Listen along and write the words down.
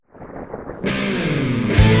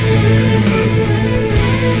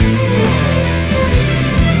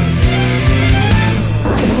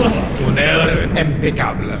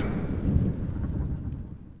Impeccable.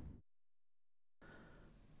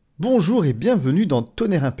 Bonjour et bienvenue dans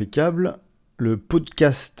Tonnerre Impeccable, le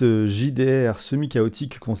podcast JDR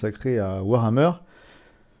semi-chaotique consacré à Warhammer.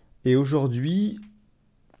 Et aujourd'hui,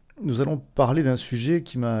 nous allons parler d'un sujet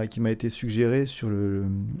qui m'a été suggéré sur le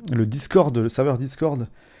Discord, le serveur Discord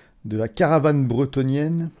de la caravane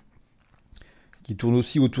bretonnienne, qui tourne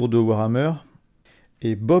aussi autour de Warhammer.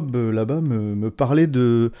 Et Bob, là-bas, me parlait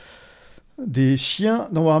des chiens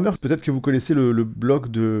dans Warhammer. Peut-être que vous connaissez le blog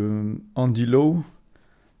de Andy Lowe,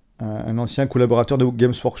 un ancien collaborateur de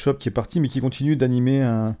Games Workshop qui est parti, mais qui continue d'animer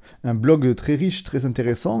un blog très riche, très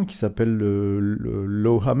intéressant, qui s'appelle le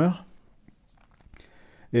Lowhammer.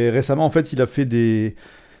 Et récemment, en fait, il a fait des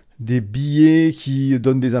billets qui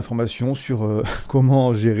donnent des informations sur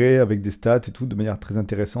comment gérer avec des stats et tout, de manière très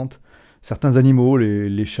intéressante. Certains animaux,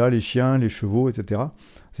 les chats, les chiens, les chevaux, etc.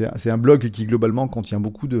 C'est un blog qui, globalement, contient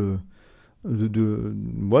beaucoup d'aides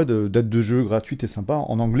de jeu gratuites et sympas,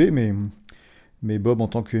 en anglais, mais Bob, en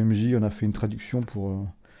tant que MJ, en a fait une traduction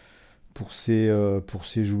pour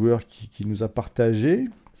ces joueurs qu'il nous a partagé.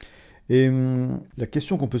 Et la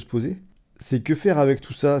question qu'on peut se poser, c'est que faire avec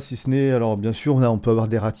tout ça, si ce n'est... Alors, bien sûr, on peut avoir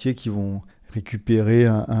des ratiers qui vont récupérer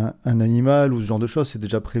un animal ou ce genre de choses. C'est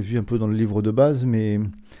déjà prévu un peu dans le livre de base, mais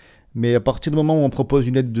à partir du moment où on propose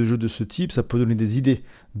une aide de jeu de ce type, ça peut donner des idées,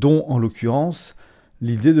 dont, en l'occurrence,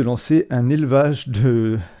 l'idée de lancer un élevage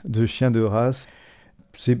de chiens de race.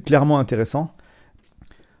 C'est clairement intéressant.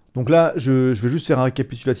 Donc là, je vais juste faire un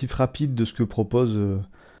récapitulatif rapide de ce que propose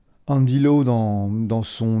Andy Lowe dans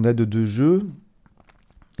son aide de jeu.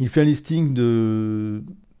 Il fait un listing de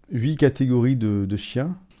 8 catégories de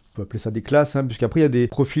chiens. On peut appeler ça des classes, puisqu'après il y a des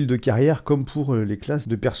profils de carrière comme pour les classes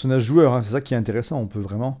de personnages joueurs. C'est ça qui est intéressant, on peut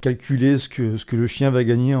vraiment calculer ce que le chien va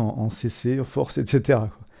gagner en CC, en force, etc.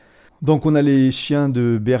 Donc on a les chiens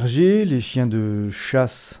de berger, les chiens de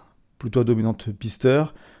chasse, plutôt à dominante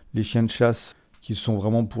pisteur, les chiens de chasse qui sont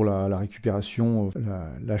vraiment pour la récupération,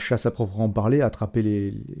 la chasse à proprement parler, attraper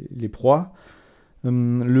les proies.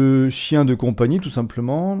 Le chien de compagnie, tout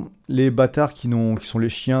simplement. Les bâtards qui sont les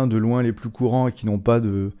chiens de loin les plus courants et qui n'ont pas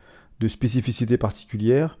de spécificité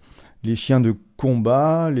particulière. Les chiens de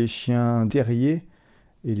combat, les chiens terriers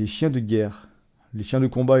et les chiens de guerre. Les chiens de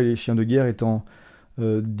combat et les chiens de guerre étant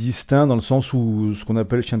distincts dans le sens où ce qu'on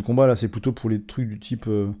appelle chien de combat, là, c'est plutôt pour les trucs du type...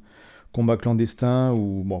 combat clandestin,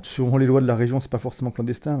 ou bon, selon les lois de la région, c'est pas forcément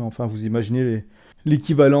clandestin, mais enfin, vous imaginez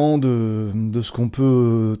l'équivalent de ce qu'on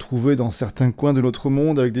peut trouver dans certains coins de notre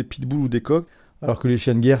monde avec des pitbulls ou des coqs, alors que les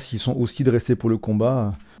chiens de guerre, s'ils sont aussi dressés pour le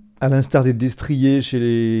combat, à l'instar des destriers chez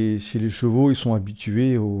les chevaux, ils sont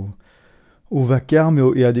habitués au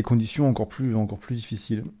vacarme et à des conditions encore plus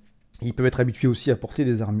difficiles. Et ils peuvent être habitués aussi à porter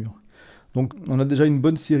des armures. Donc, on a déjà une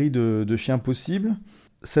bonne série de chiens possibles.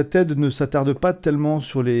 Cette aide ne s'attarde pas tellement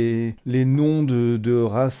sur les noms de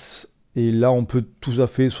races, et là on peut tout à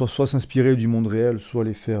fait soit s'inspirer du monde réel, soit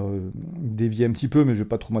les faire dévier un petit peu, mais je ne vais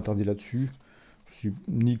pas trop m'attarder là-dessus. Je suis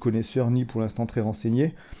ni connaisseur, ni pour l'instant très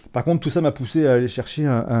renseigné. Par contre, tout ça m'a poussé à aller chercher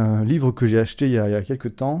un livre que j'ai acheté il y a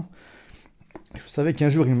quelques temps. Je savais qu'un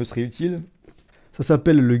jour il me serait utile. Ça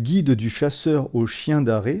s'appelle « Le guide du chasseur aux chiens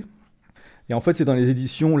d'arrêt ». Et en fait, c'est dans les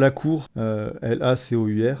éditions Lacour,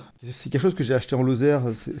 Lacour. C'est quelque chose que j'ai acheté en Lozère.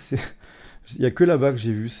 Il n'y a que là-bas que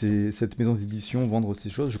j'ai vu cette maison d'édition vendre ces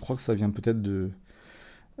choses. Je crois que ça vient peut-être de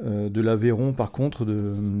l'Aveyron, par contre,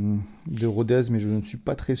 de Rodez, mais je ne suis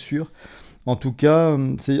pas très sûr. En tout cas,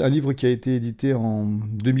 c'est un livre qui a été édité en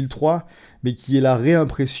 2003, mais qui est la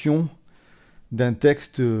réimpression d'un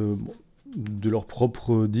texte... de leur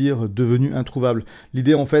propre dire, devenu introuvable.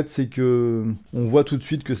 L'idée, en fait, c'est que on voit tout de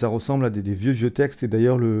suite que ça ressemble à des vieux textes, et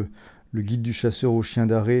d'ailleurs, le guide du chasseur aux chiens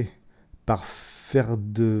d'arrêt, par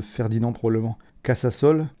Ferdinand, probablement,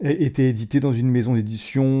 Casassol, était édité dans une maison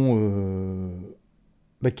d'édition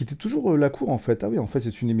qui était toujours Lacour, en fait. Ah oui, en fait,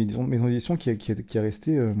 c'est une maison d'édition qui est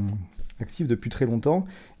restée active depuis très longtemps,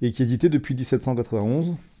 et qui est éditée depuis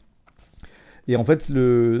 1791. Et en fait,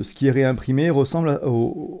 ce qui est réimprimé ressemble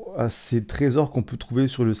à ces trésors qu'on peut trouver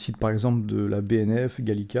sur le site, par exemple, de la BNF,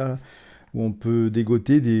 Gallica, où on peut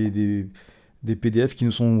dégoter des PDF qui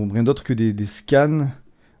ne sont rien d'autre que des scans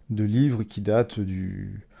de livres qui datent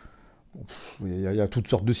du... Il y a toutes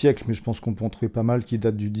sortes de siècles, mais je pense qu'on peut en trouver pas mal qui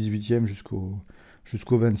datent du 18e jusqu'au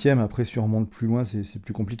 20e. Après, si on remonte plus loin, c'est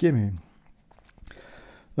plus compliqué, mais...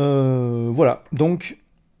 voilà, donc,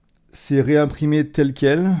 c'est réimprimé tel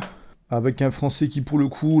quel... avec un français qui, pour le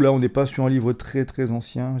coup, là on n'est pas sur un livre très très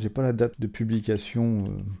ancien, j'ai pas la date de publication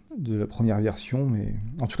de la première version, mais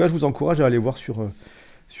en tout cas je vous encourage à aller voir sur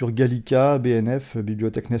Gallica, BNF,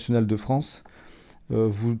 Bibliothèque nationale de France.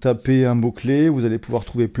 Vous tapez un mot-clé, vous allez pouvoir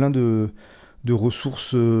trouver plein de de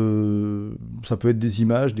ressources. Ça peut être des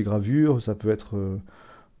images, des gravures, ça peut être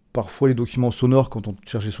parfois les documents sonores quand on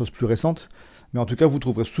cherche des choses plus récentes. Mais en tout cas, vous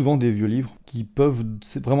trouverez souvent des vieux livres qui peuvent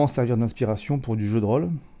vraiment servir d'inspiration pour du jeu de rôle.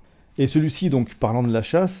 Et celui-ci, donc, parlant de la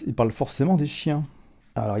chasse, il parle forcément des chiens.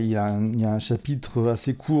 Alors, il y a un chapitre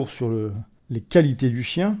assez court sur les qualités du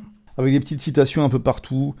chien, avec des petites citations un peu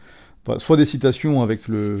partout. Enfin, soit des citations avec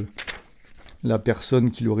la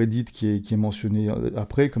personne qui l'aurait dite, qui est mentionnée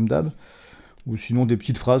après, comme d'hab, ou sinon des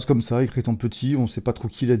petites phrases comme ça, écrites en petit, on ne sait pas trop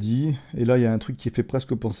qui l'a dit. Et là, il y a un truc qui fait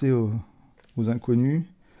presque penser aux inconnus.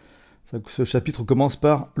 Ce chapitre commence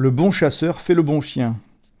par « Le bon chasseur fait le bon chien ».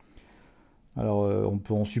 Alors, on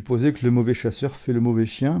peut en supposer que le mauvais chasseur fait le mauvais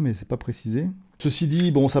chien, mais c'est pas précisé. Ceci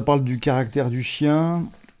dit, bon, ça parle du caractère du chien,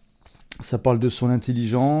 ça parle de son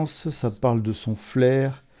intelligence, ça parle de son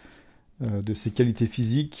flair, de ses qualités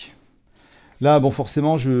physiques. Là, bon,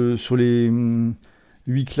 forcément, sur les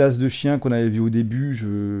 8 classes de chiens qu'on avait vues au début, je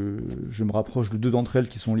me rapproche de 2 d'entre elles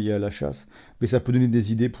qui sont liées à la chasse, mais ça peut donner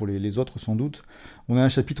des idées pour les autres sans doute. On a un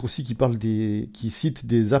chapitre aussi qui cite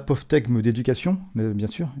des apophthegmes d'éducation, bien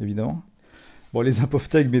sûr, évidemment. Bon, les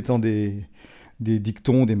apophthegmes étant des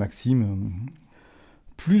dictons, des maximes.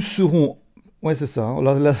 Plus seront... Ouais, c'est ça, hein.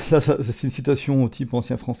 Là, c'est une citation au type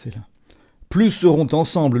ancien français, là. Plus seront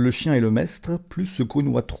ensemble le chien et le maître, plus se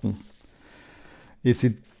connoîtront. Et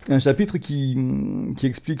c'est un chapitre qui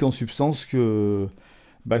explique en substance que,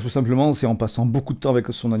 tout simplement, c'est en passant beaucoup de temps avec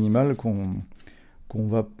son animal qu'on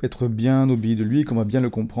va être bien obéi de lui, qu'on va bien le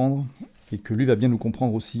comprendre, et que lui va bien nous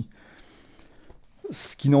comprendre aussi.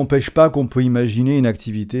 Ce qui n'empêche pas qu'on peut imaginer une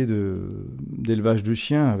activité d'élevage de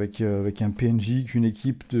chiens avec un PNJ qu'une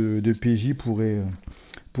équipe de PJ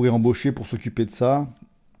pourrait embaucher pour s'occuper de ça.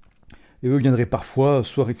 Et eux viendraient parfois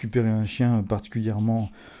soit récupérer un chien particulièrement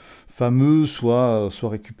fameux, soit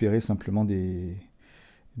récupérer simplement des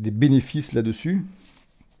bénéfices là-dessus.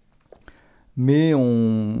 Mais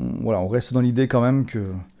on reste dans l'idée quand même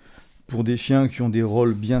que pour des chiens qui ont des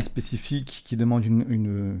rôles bien spécifiques, qui demandent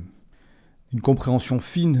une compréhension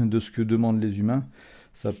fine de ce que demandent les humains,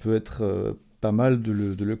 ça peut être pas mal de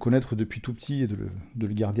le connaître depuis tout petit et de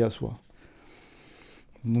le garder à soi.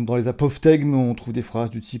 Donc dans les apophthegmes, on trouve des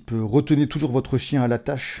phrases du type « Retenez toujours votre chien à la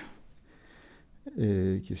tâche », qui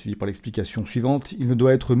est suivi par l'explication suivante « Il ne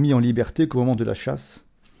doit être mis en liberté qu'au moment de la chasse ».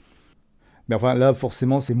 Mais enfin là,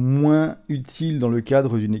 forcément, c'est moins utile dans le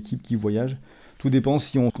cadre d'une équipe qui voyage. Tout dépend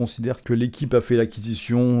si on considère que l'équipe a fait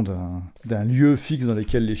l'acquisition d'un lieu fixe dans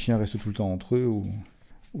lequel les chiens restent tout le temps entre eux,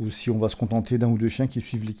 ou si on va se contenter d'un ou deux chiens qui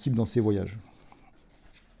suivent l'équipe dans ses voyages.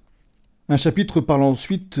 Un chapitre parle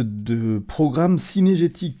ensuite de programme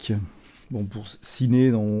cinégétique. Bon, pour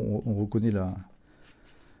ciné, on reconnaît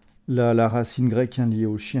la racine grecque liée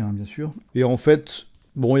au chien, bien sûr. Et en fait,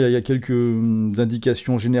 bon, il y a quelques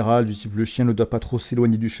indications générales du type le chien ne doit pas trop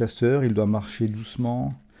s'éloigner du chasseur, il doit marcher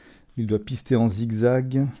doucement, il doit pister en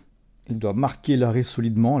zigzag, il doit marquer l'arrêt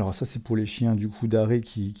solidement. Alors ça, c'est pour les chiens du coup d'arrêt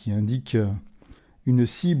qui indiquent une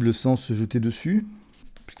cible sans se jeter dessus,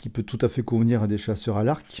 ce qui peut tout à fait convenir à des chasseurs à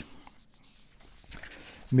l'arc.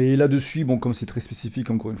 Mais là-dessus, bon, comme c'est très spécifique,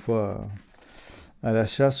 encore une fois, à la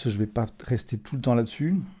chasse, je ne vais pas rester tout le temps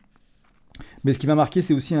là-dessus. Mais ce qui m'a marqué,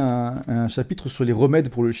 c'est aussi un chapitre sur les remèdes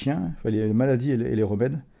pour le chien, enfin, les maladies et les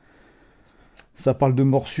remèdes. Ça parle de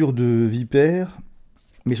morsures de vipères,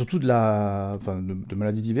 mais surtout de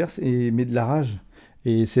maladies diverses, mais de la rage.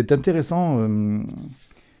 Et c'est intéressant.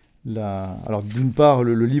 Alors d'une part,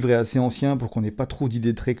 le livre est assez ancien pour qu'on n'ait pas trop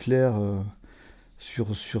d'idées très claires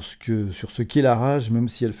sur ce qu'est la rage, même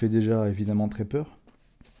si elle fait déjà évidemment très peur.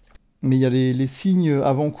 Mais il y a les signes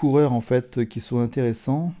avant-coureurs en fait qui sont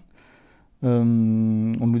intéressants. On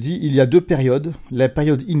nous dit il y a 2 périodes, la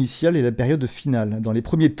période initiale et la période finale. Dans les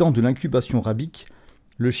premiers temps de l'incubation rabique,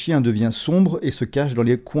 le chien devient sombre et se cache dans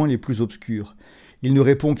les coins les plus obscurs. Il ne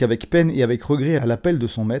répond qu'avec peine et avec regret à l'appel de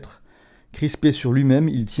son maître. Crispé sur lui-même,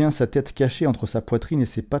 il tient sa tête cachée entre sa poitrine et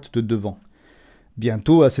ses pattes de devant.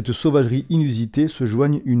 Bientôt, à cette sauvagerie inusitée se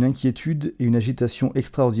joignent une inquiétude et une agitation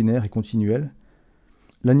extraordinaire et continuelle.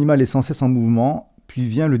 L'animal est sans cesse en mouvement, puis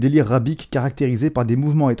vient le délire rabique caractérisé par des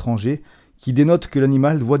mouvements étrangers qui dénotent que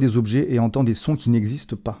l'animal voit des objets et entend des sons qui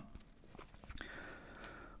n'existent pas.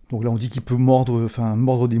 Donc là, on dit qu'il peut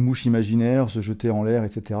mordre des mouches imaginaires, se jeter en l'air,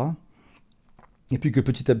 etc. Et puis que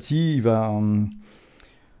petit à petit, il va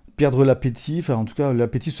perdre l'appétit, enfin en tout cas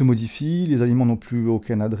l'appétit se modifie, les aliments n'ont plus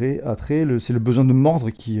aucun attrait, c'est le besoin de mordre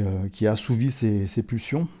qui assouvit ses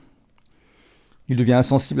pulsions. Il devient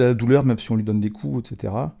insensible à la douleur même si on lui donne des coups,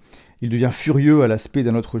 etc. Il devient furieux à l'aspect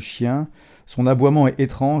d'un autre chien, son aboiement est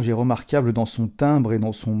étrange et remarquable dans son timbre et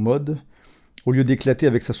dans son mode. Au lieu d'éclater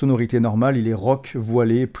avec sa sonorité normale, il est rauque,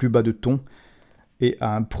 voilé, plus bas de ton. et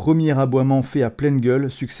à un premier aboiement fait à pleine gueule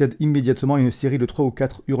succède immédiatement une série de 3 ou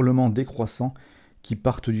 4 hurlements décroissants qui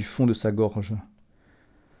partent du fond de sa gorge.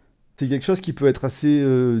 C'est quelque chose qui peut être assez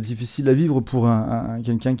difficile à vivre pour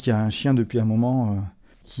quelqu'un qui a un chien depuis un moment,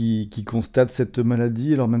 qui constate cette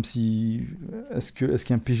maladie. Alors même si... Est-ce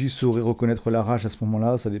qu'un PJ saurait reconnaître la rage à ce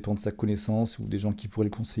moment-là? Ça dépend de sa connaissance ou des gens qui pourraient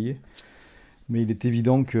le conseiller. Mais il est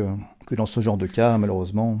évident que dans ce genre de cas,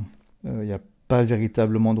 malheureusement, il n'y a pas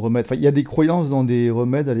véritablement de remède. Enfin, il y a des croyances dans des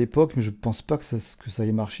remèdes à l'époque, mais je ne pense pas que ça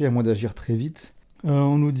ait marché, à moins d'agir très vite.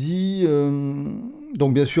 On nous dit...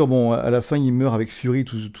 donc bien sûr, bon, à la fin, il meurt avec furie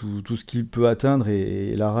tout ce qu'il peut atteindre,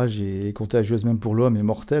 et la rage est contagieuse même pour l'homme et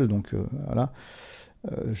mortelle, donc voilà.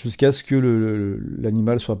 Jusqu'à ce que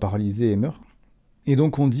l'animal soit paralysé et meure. Et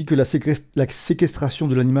donc on dit que la séquestration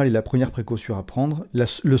de l'animal est la première précaution à prendre.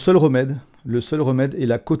 Le seul remède est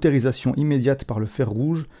la cautérisation immédiate par le fer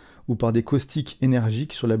rouge ou par des caustiques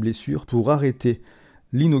énergiques sur la blessure pour arrêter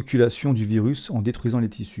l'inoculation du virus en détruisant les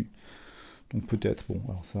tissus. Donc peut-être, bon,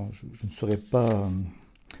 alors ça, je ne saurais pas...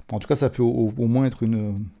 En tout cas, ça peut au moins être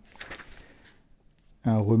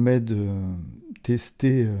un remède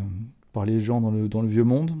testé par les gens dans le vieux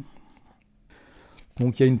monde.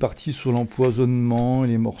 Donc il y a une partie sur l'empoisonnement,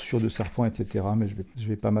 les morsures de serpents, etc. Mais je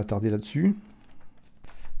vais pas m'attarder là-dessus.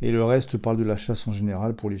 Et le reste parle de la chasse en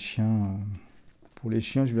général pour les chiens. Pour les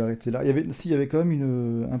chiens, je vais arrêter là. Il y avait quand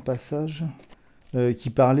même un passage qui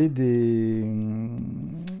parlait des...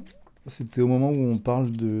 C'était au moment où on parle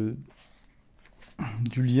du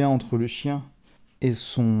lien entre le chien et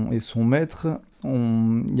son maître.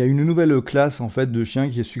 Il y a une nouvelle classe en fait de chiens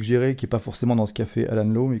qui est suggérée, qui n'est pas forcément dans ce qu'a fait Alan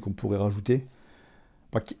Lowe, mais qu'on pourrait rajouter.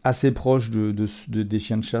 Qui est assez proche des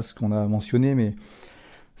chiens de chasse qu'on a mentionnés, mais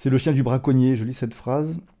c'est le chien du braconnier. Je lis cette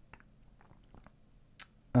phrase.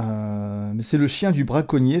 Mais c'est le chien du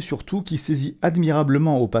braconnier surtout qui saisit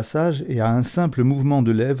admirablement au passage et à un simple mouvement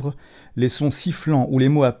de lèvres les sons sifflants ou les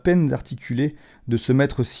mots à peine articulés de ce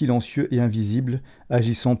maître silencieux et invisible,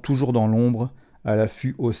 agissant toujours dans l'ombre, à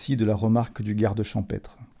l'affût aussi de la remarque du garde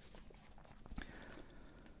champêtre.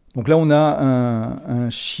 Donc là on a un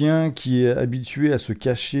chien qui est habitué à se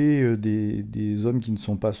cacher des hommes qui ne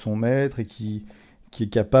sont pas son maître et qui est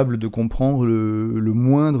capable de comprendre le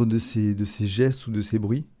moindre de ses gestes ou de ses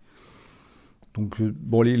bruits. Donc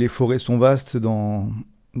bon, les forêts sont vastes dans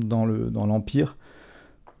l'Empire,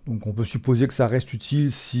 donc on peut supposer que ça reste utile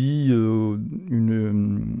si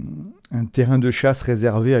un terrain de chasse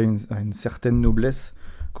réservé à une certaine noblesse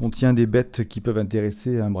contient des bêtes qui peuvent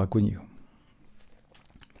intéresser un braconnier.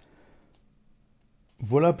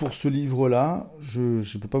 Voilà pour ce livre-là. Je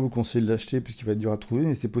ne peux pas vous conseiller de l'acheter puisqu'il va être dur à trouver,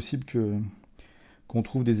 mais c'est possible qu'on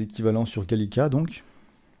trouve des équivalents sur Gallica, donc.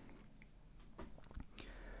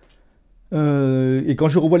 Et quand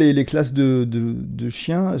je revois les classes de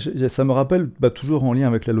chiens, ça me rappelle, toujours en lien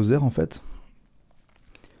avec la Lozère, en fait.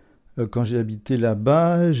 Quand j'ai habité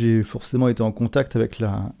là-bas, j'ai forcément été en contact avec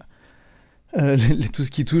tout ce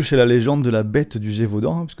qui touche à la légende de la bête du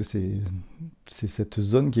Gévaudan, hein, parce que c'est cette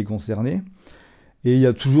zone qui est concernée. Et il y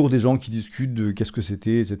a toujours des gens qui discutent de qu'est-ce que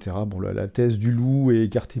c'était, etc. Bon, la thèse du loup est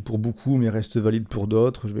écartée pour beaucoup, mais reste valide pour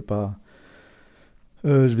d'autres. Je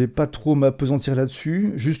vais pas trop m'appesantir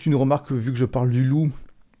là-dessus. Juste une remarque, vu que je parle du loup,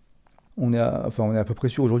 on est à peu près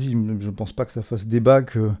sûr aujourd'hui, je ne pense pas que ça fasse débat,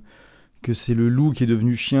 que c'est le loup qui est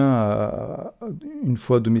devenu chien une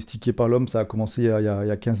fois domestiqué par l'homme. Ça a commencé il y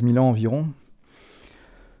a 15 000 ans environ.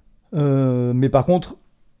 Mais par contre,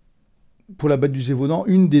 pour la bête du Gévaudan,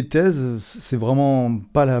 une des thèses, c'est vraiment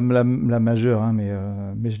pas la majeure, hein,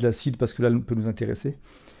 mais je la cite parce que là, elle peut nous intéresser.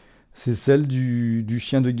 C'est celle du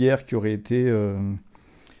chien de guerre qui aurait été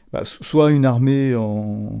soit une armée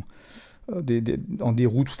en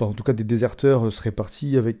déroute, enfin en tout cas des déserteurs seraient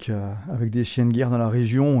partis avec des chiens de guerre dans la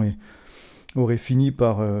région et auraient fini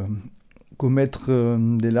par commettre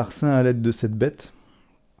des larcins à l'aide de cette bête.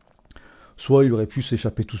 Soit il aurait pu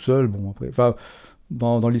s'échapper tout seul. Bon, après,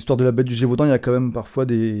 dans l'histoire de la bête du Gévaudan, il y a quand même parfois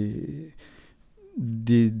des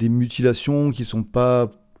mutilations qui sont pas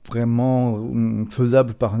vraiment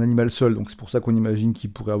faisables par un animal seul. Donc c'est pour ça qu'on imagine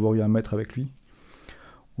qu'il pourrait avoir eu un maître avec lui.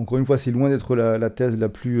 Encore une fois, c'est loin d'être la thèse la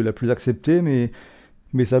plus acceptée, mais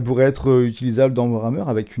ça pourrait être utilisable dans Warhammer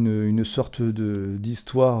avec une sorte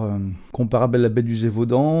d'histoire comparable à la bête du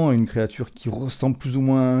Gévaudan, une créature qui ressemble plus ou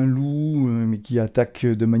moins à un loup, mais qui attaque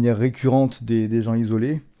de manière récurrente des gens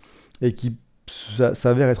isolés, et qui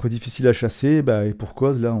s'avère être difficile à chasser, et pour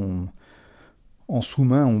cause, là, en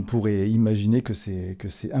sous-main, on pourrait imaginer que c'est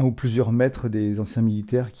un ou plusieurs maîtres des anciens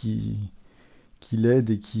militaires qui l'aident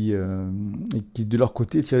et qui, de leur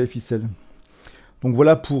côté, tirent les ficelles. Donc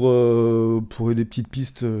voilà pour des petites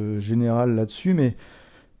pistes générales là-dessus, mais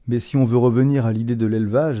Mais si on veut revenir à l'idée de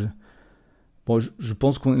l'élevage, bon, je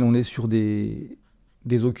pense qu'on est sur des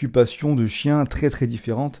occupations de chiens très très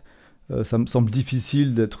différentes. Ça me semble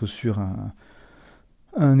difficile d'être sur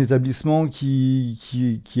un établissement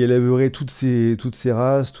qui élèverait toutes ces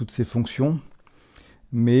races, toutes ces fonctions.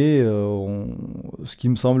 Mais ce qui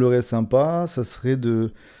me semblerait sympa, ça serait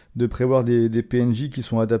de prévoir des PNJ qui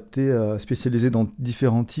sont adaptés, spécialisés dans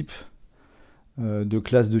différents types de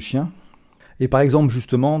classes de chiens. Et par exemple,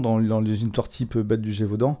 justement, dans les histoires type Bête du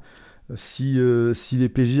Gévaudan, si les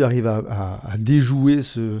PJ arrivent à déjouer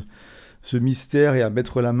ce mystère et à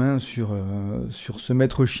mettre la main sur ce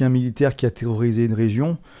maître chien militaire qui a terrorisé une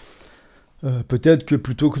région, peut-être que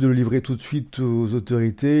plutôt que de le livrer tout de suite aux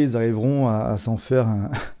autorités, ils arriveront à s'en faire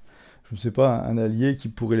je ne sais pas, un allié qui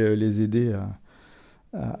pourrait les aider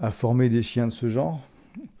à former des chiens de ce genre,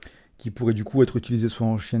 qui pourraient du coup être utilisés soit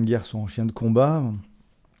en chien de guerre, soit en chien de combat.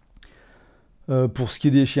 Pour ce qui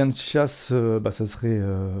est des chiens de chasse, ça serait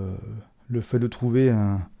le fait de trouver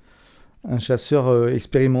un chasseur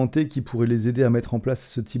expérimenté qui pourrait les aider à mettre en place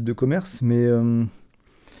ce type de commerce. Mais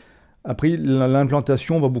après,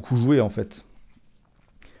 l'implantation va beaucoup jouer en fait.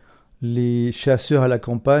 Les chasseurs à la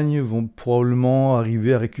campagne vont probablement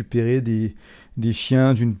arriver à récupérer des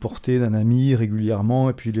chiens d'une portée d'un ami régulièrement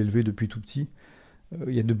et puis l'élever depuis tout petit.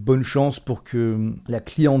 Il y a de bonnes chances pour que la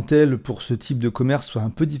clientèle pour ce type de commerce soit un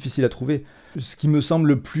peu difficile à trouver. Ce qui me semble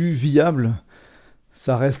le plus viable,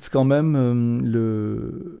 ça reste quand même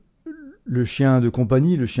le chien de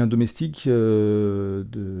compagnie, le chien domestique de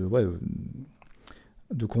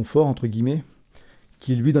confort, entre guillemets,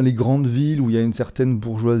 qui lui, dans les grandes villes où il y a une certaine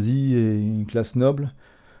bourgeoisie et une classe noble,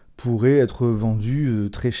 pourrait être vendu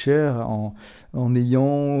très cher en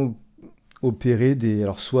ayant opéré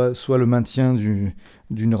alors soit le maintien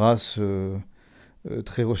d'une race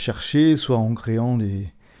très recherchée, soit en créant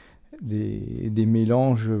des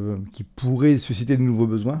mélanges qui pourraient susciter de nouveaux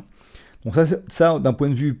besoins. Donc ça d'un point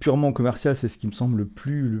de vue purement commercial, c'est ce qui me semble le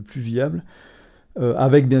plus viable.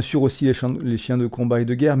 Avec bien sûr aussi les chiens de combat et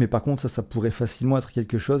de guerre, mais par contre ça pourrait facilement être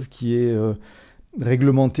quelque chose qui est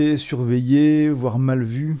réglementé, surveillé, voire mal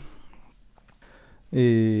vu.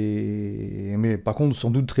 Mais par contre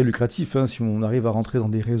sans doute très lucratif, hein, si on arrive à rentrer dans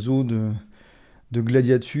des réseaux de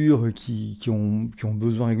gladiatures qui ont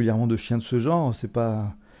besoin régulièrement de chiens de ce genre. C'est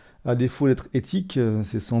pas, à défaut d'être éthique,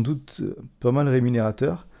 c'est sans doute pas mal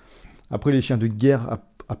rémunérateur. Après, les chiens de guerre,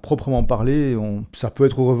 à proprement parler, ça peut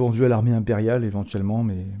être revendu à l'armée impériale éventuellement,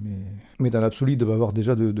 mais dans l'absolu, il doit avoir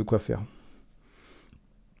déjà de quoi faire.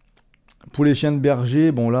 Pour les chiens de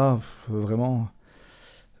berger, bon là, vraiment,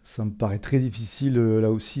 ça me paraît très difficile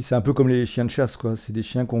là aussi. C'est un peu comme les chiens de chasse, quoi. C'est des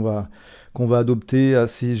chiens qu'on va adopter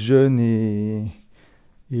assez jeunes et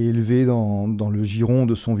élever dans le giron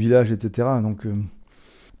de son village, etc. Donc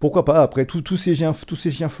pourquoi pas, après tous ces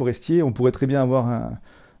chiens forestiers, on pourrait très bien avoir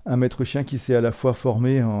un maître chien qui s'est à la fois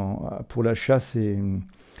formé pour la chasse et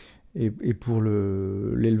pour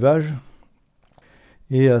l'élevage.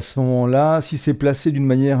 Et à ce moment-là, si c'est placé d'une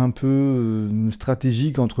manière un peu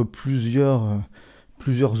stratégique entre plusieurs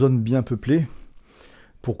zones bien peuplées,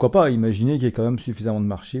 pourquoi pas imaginer qu'il y ait quand même suffisamment de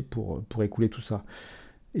marché pour écouler tout ça.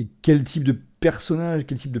 Et quel type de personnage,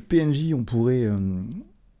 quel type de PNJ on pourrait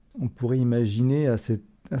imaginer à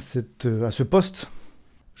ce poste.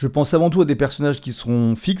 Je pense avant tout à des personnages qui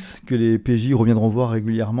seront fixes, que les PJ reviendront voir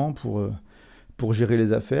régulièrement pour gérer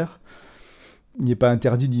les affaires. Il n'est pas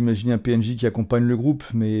interdit d'imaginer un PNJ qui accompagne le groupe,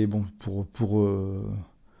 mais bon, pour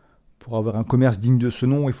avoir un commerce digne de ce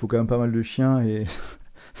nom, il faut quand même pas mal de chiens, et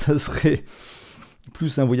ça serait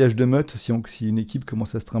plus un voyage de meute si une équipe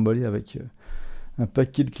commence à se trimballer avec un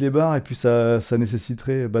paquet de clébards, et puis ça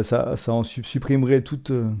nécessiterait, ça en supprimerait toute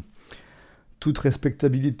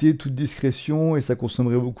respectabilité, toute discrétion, et ça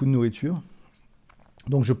consommerait beaucoup de nourriture.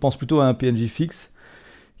 Donc je pense plutôt à un PNJ fixe,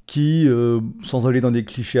 qui, sans aller dans des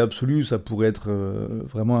clichés absolus, ça pourrait être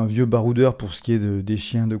vraiment un vieux baroudeur pour ce qui est des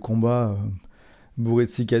chiens de combat, bourré de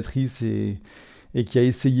cicatrices, et qui a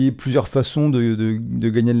essayé plusieurs façons de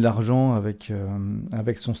gagner de l'argent avec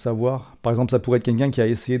son savoir. Par exemple, ça pourrait être quelqu'un qui a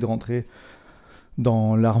essayé de rentrer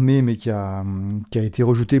dans l'armée, mais qui a été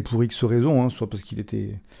rejeté pour X raisons, hein, soit parce qu'il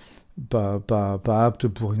était pas apte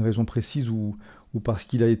pour une raison précise, ou parce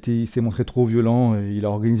il s'est montré trop violent et il a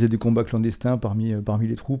organisé des combats clandestins parmi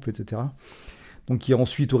les troupes, etc. Donc qui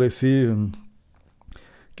ensuite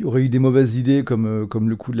qui aurait eu des mauvaises idées comme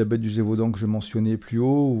le coup de la bête du Gévaudan que je mentionnais plus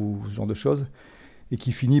haut, ou ce genre de choses, et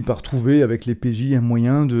qui finit par trouver avec les PJ un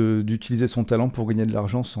moyen d'utiliser son talent pour gagner de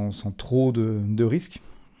l'argent sans trop de risques.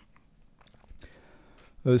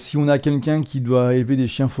 Si on a quelqu'un qui doit élever des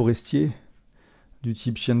chiens forestiers, du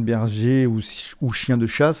type chien de berger ou chien de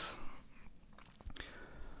chasse,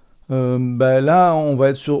 Là,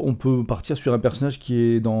 on peut partir sur un personnage qui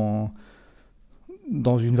est dans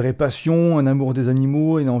une vraie passion, un amour des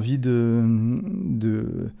animaux, une envie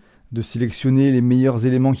de sélectionner les meilleurs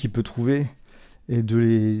éléments qu'il peut trouver et de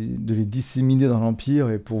les disséminer dans l'Empire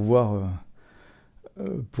et pour voir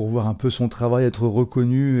un peu son travail être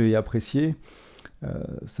reconnu et apprécié.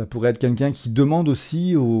 Ça pourrait être quelqu'un qui demande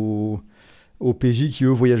aussi aux PJ qui, eux,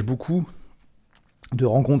 voyagent beaucoup, de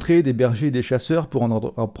rencontrer des bergers et des chasseurs pour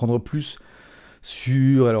en apprendre plus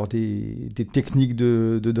sur alors, des techniques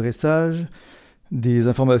de dressage, des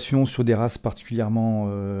informations sur des races particulièrement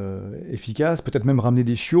efficaces, peut-être même ramener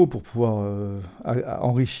des chiots pour pouvoir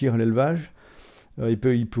enrichir l'élevage. Il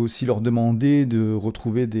peut aussi leur demander de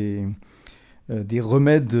retrouver des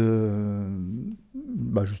remèdes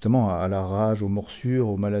justement à la rage, aux morsures,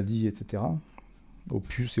 aux maladies, etc. Aux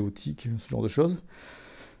puces et aux tiques, ce genre de choses.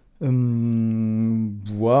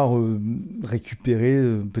 Voire récupérer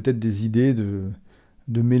peut-être des idées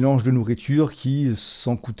de mélange de nourriture qui,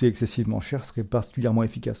 sans coûter excessivement cher, seraient particulièrement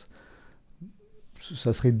efficaces.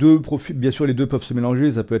 Ça serait deux profils. Bien sûr, les deux peuvent se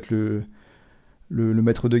mélanger. Ça peut être le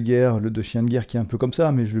maître de guerre, le de chien de guerre qui est un peu comme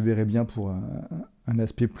ça, mais je le verrais bien pour un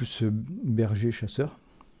aspect plus berger-chasseur.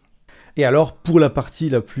 Et alors, pour la partie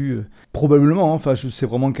la plus, probablement, c'est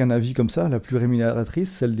vraiment qu'un avis comme ça, la plus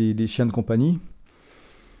rémunératrice, celle des chiens de compagnie,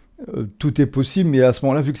 tout est possible, mais à ce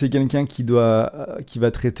moment-là, vu que c'est quelqu'un qui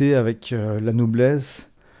va traiter avec la noblesse,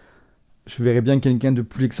 je verrais bien quelqu'un de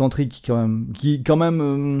plus excentrique quand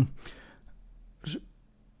même,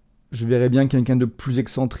 je verrais bien quelqu'un de plus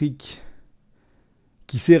excentrique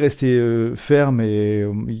qui sait rester ferme et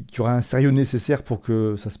qui aura un sérieux nécessaire pour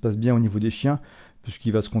que ça se passe bien au niveau des chiens,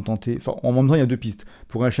 puisqu'il va se contenter. Enfin, en même temps, il y a deux pistes.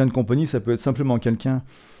 Pour un chien de compagnie, ça peut être simplement quelqu'un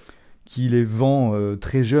qui les vend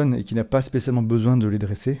très jeunes et qui n'a pas spécialement besoin de les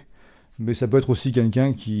dresser. Mais ça peut être aussi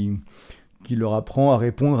quelqu'un qui leur apprend à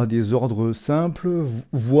répondre à des ordres simples,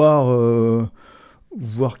 voire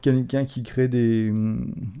quelqu'un qui crée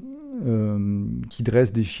qui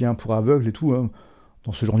dresse des chiens pour aveugles et tout. Hein.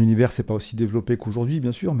 Dans ce genre d'univers, c'est pas aussi développé qu'aujourd'hui,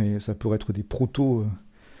 bien sûr, mais ça pourrait être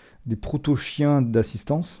des proto-chiens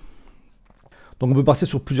d'assistance. Donc on peut partir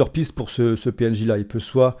sur plusieurs pistes pour ce PNJ-là. Il peut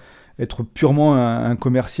soit être purement un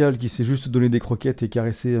commercial qui sait juste donner des croquettes et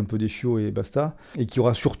caresser un peu des chiots et basta, et qui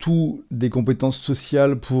aura surtout des compétences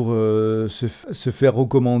sociales pour se faire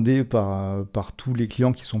recommander par tous les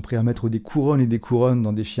clients qui sont prêts à mettre des couronnes et des couronnes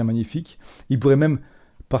dans des chiens magnifiques. Il pourrait même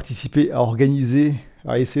participer à organiser,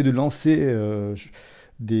 à essayer de lancer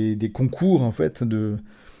des concours en fait de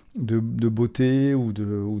beauté ou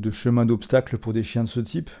de chemin d'obstacles pour des chiens de ce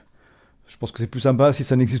type. Je pense que c'est plus sympa si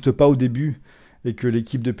ça n'existe pas au début et que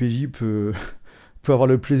l'équipe de PJ peut avoir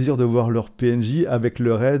le plaisir de voir leur PNJ avec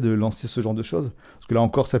leur aide lancer ce genre de choses. Parce que là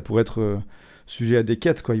encore, ça pourrait être sujet à des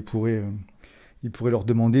quêtes, quoi. Ils pourraient leur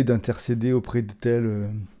demander d'intercéder auprès de tel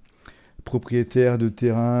propriétaire de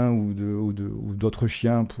terrain ou d'autres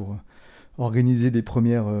chiens pour organiser des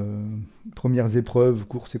premières épreuves,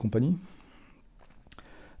 courses et compagnie.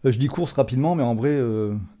 Je dis courses rapidement, mais en vrai...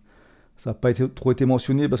 ça n'a pas trop été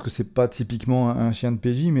mentionné parce que c'est pas typiquement un chien de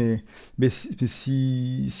PJ, mais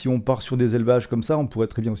si on part sur des élevages comme ça, on pourrait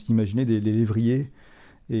très bien aussi imaginer des lévriers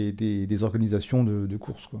et des organisations de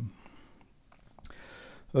courses, quoi.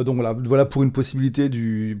 Donc voilà pour une possibilité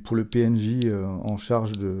pour le PNJ en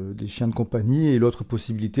charge des chiens de compagnie, et l'autre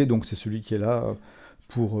possibilité, donc c'est celui qui est là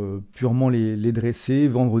pour purement les dresser,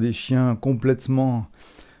 vendre des chiens complètement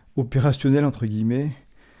opérationnels entre guillemets,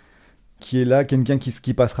 qui est là, quelqu'un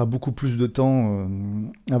qui passera beaucoup plus de temps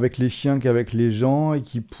avec les chiens qu'avec les gens, et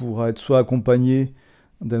qui pourra être soit accompagné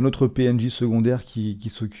d'un autre PNJ secondaire qui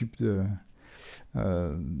s'occupe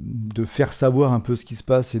de faire savoir un peu ce qui se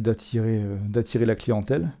passe et d'attirer la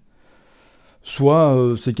clientèle.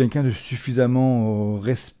 Soit c'est quelqu'un de suffisamment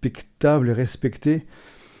respectable et respecté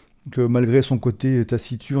que malgré son côté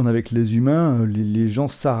taciturne avec les humains, les gens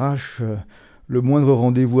s'arrachent le moindre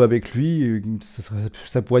rendez-vous avec lui.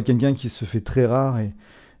 Ça pourrait être quelqu'un qui se fait très rare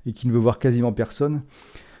et qui ne veut voir quasiment personne.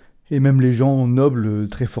 Et même les gens nobles,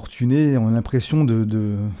 très fortunés, ont l'impression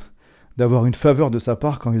d'avoir une faveur de sa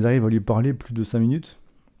part quand ils arrivent à lui parler plus de 5 minutes.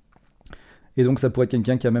 Et donc ça pourrait être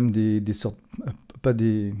quelqu'un qui a même des sortes, pas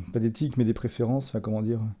des tics, mais des préférences, enfin comment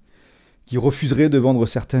dire, qui refuserait de vendre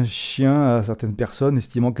certains chiens à certaines personnes,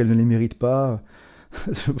 estimant qu'elles ne les méritent pas.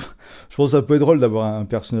 Je pense que ça peut être drôle d'avoir un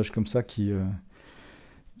personnage comme ça qui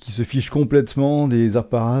se fiche complètement des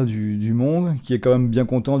apparats du monde, qui est quand même bien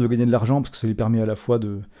content de gagner de l'argent, parce que ça lui permet à la fois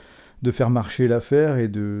de faire marcher l'affaire et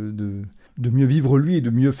de mieux vivre lui et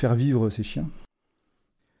de mieux faire vivre ses chiens.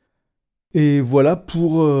 Et voilà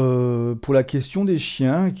pour la question des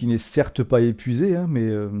chiens, qui n'est certes pas épuisée, hein, mais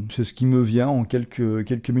c'est ce qui me vient en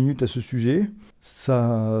quelques minutes à ce sujet.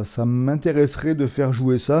 Ça m'intéresserait de faire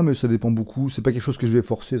jouer ça, mais ça dépend beaucoup. C'est pas quelque chose que je vais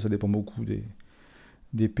forcer, ça dépend beaucoup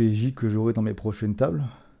des PJ que j'aurai dans mes prochaines tables.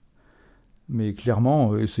 Mais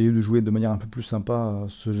clairement, essayer de jouer de manière un peu plus sympa à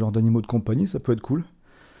ce genre d'animaux de compagnie, ça peut être cool.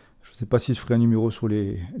 Je sais pas si je ferai un numéro sur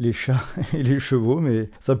les chats et les chevaux, mais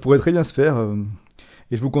ça pourrait très bien se faire.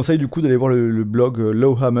 Et je vous conseille du coup d'aller voir le blog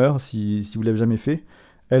Lowhammer si vous l'avez jamais fait.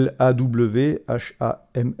 Lawhammer.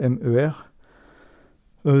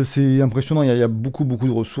 C'est impressionnant, il y a beaucoup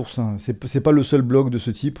de ressources, hein. C'est pas le seul blog de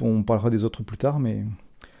ce type, on parlera des autres plus tard, mais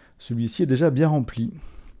celui-ci est déjà bien rempli.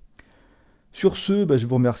 Sur ce, bah, je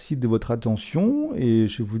vous remercie de votre attention et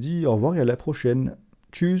je vous dis au revoir et à la prochaine.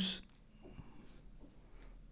 Tchuss!